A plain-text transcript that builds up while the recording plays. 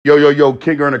Yo,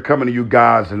 King Earner coming to you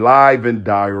guys live and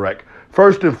direct.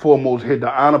 First and foremost, hit the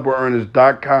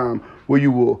honorableearners.com where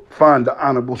you will find the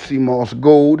Honorable Sea Moss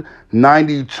Gold,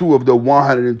 92 of the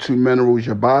 102 minerals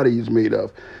your body is made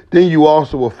of. Then you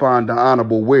also will find the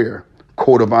Honorable Wear.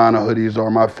 Code of Honor hoodies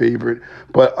are my favorite.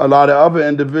 But a lot of other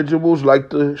individuals like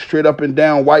the straight up and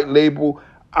down white label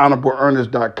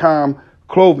honorableearners.com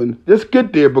clothing. Just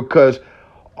get there because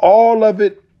all of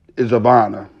it is of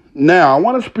honor. Now, I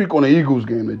want to speak on the Eagles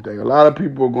game today. A lot of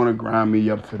people are going to grind me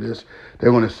up for this. They're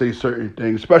going to say certain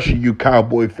things, especially you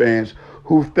Cowboy fans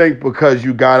who think because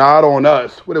you got out on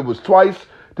us, what it was twice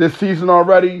this season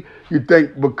already, you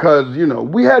think because,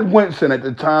 we had Wentz in at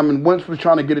the time and Wentz was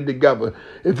trying to get it together.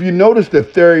 If you notice the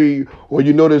theory or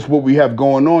you notice what we have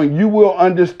going on, you will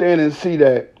understand and see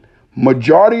that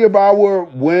majority of our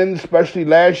wins, especially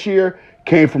last year,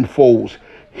 came from Foles.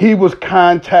 He was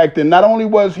contacting. Not only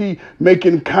was he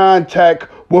making contact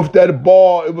with that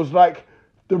ball, it was like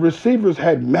the receivers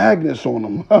had magnets on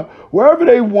them. Wherever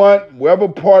they went, wherever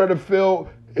part of the field,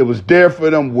 it was there for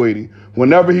them waiting.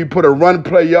 Whenever he put a run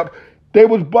play up, they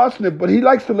was busting it, but he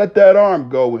likes to let that arm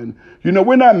go. And,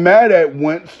 we're not mad at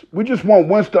Wentz. We just want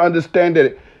Wentz to understand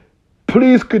that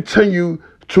please continue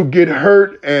to get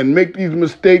hurt and make these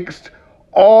mistakes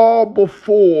all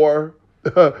before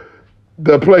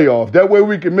the playoff. That way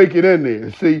we can make it in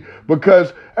there, see?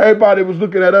 Because everybody was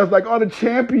looking at us like, the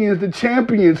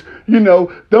champions.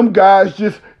 Them guys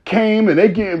just came and they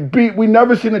getting beat. We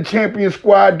never seen a champion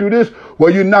squad do this.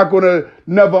 Well, you're not going to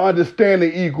never understand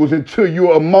the Eagles until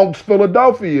you're amongst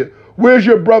Philadelphia. Where's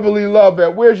your brotherly love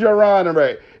at? Where's your honor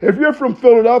at? If you're from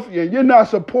Philadelphia and you're not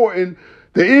supporting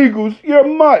the Eagles, you're a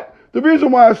mutt. The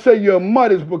reason why I say you're a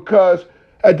mutt is because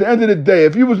at the end of the day,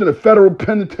 if you was in a federal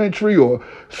penitentiary or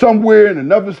somewhere in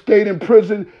another state in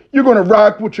prison, you're going to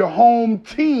rock with your home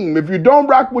team. If you don't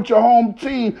rock with your home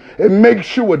team, it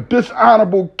makes you a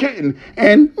dishonorable kitten.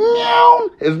 And meow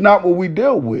is not what we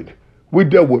deal with. We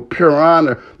deal with pure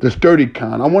honor, the sturdy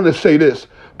kind. I want to say this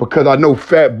because I know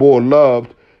Fat Boy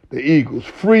loved the Eagles.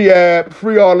 Free Ab,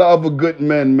 free all the other good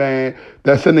men, man,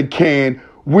 that's in the can.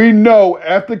 We know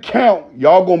after count,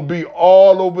 y'all going to be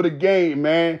all over the game,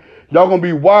 man. Y'all going to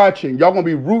be watching. Y'all going to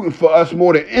be rooting for us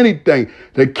more than anything.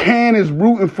 The can is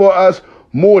rooting for us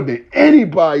more than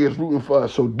anybody is rooting for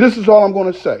us. So this is all I'm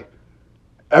going to say.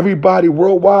 Everybody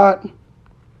worldwide,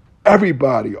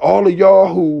 everybody, all of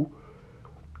y'all who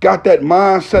got that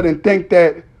mindset and think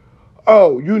that,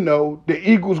 the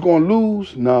Eagles going to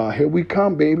lose. Nah, here we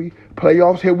come, baby.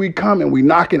 Playoffs, here we come. And we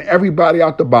knocking everybody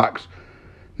out the box.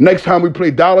 Next time we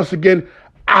play Dallas again,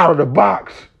 out of the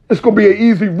box. It's going to be an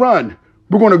easy run.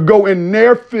 We're going to go in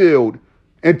their field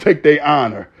and take their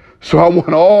honor. So I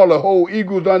want all the whole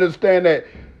Eagles to understand that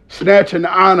snatching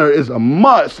honor is a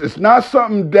must. It's not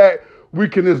something that we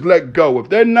can just let go. If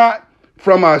they're not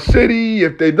from our city,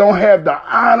 if they don't have the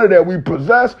honor that we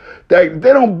possess, that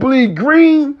they don't bleed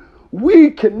green,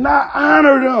 we cannot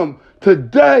honor them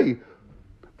today.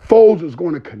 Foles is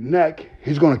going to connect.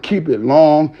 He's going to keep it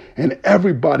long. And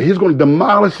everybody, he's going to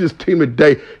demolish his team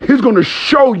today. He's going to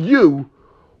show you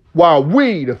why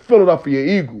we, the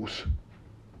Philadelphia Eagles,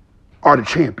 are the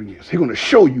champions. He's going to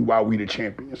show you why we the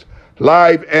champions.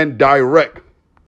 Live and direct.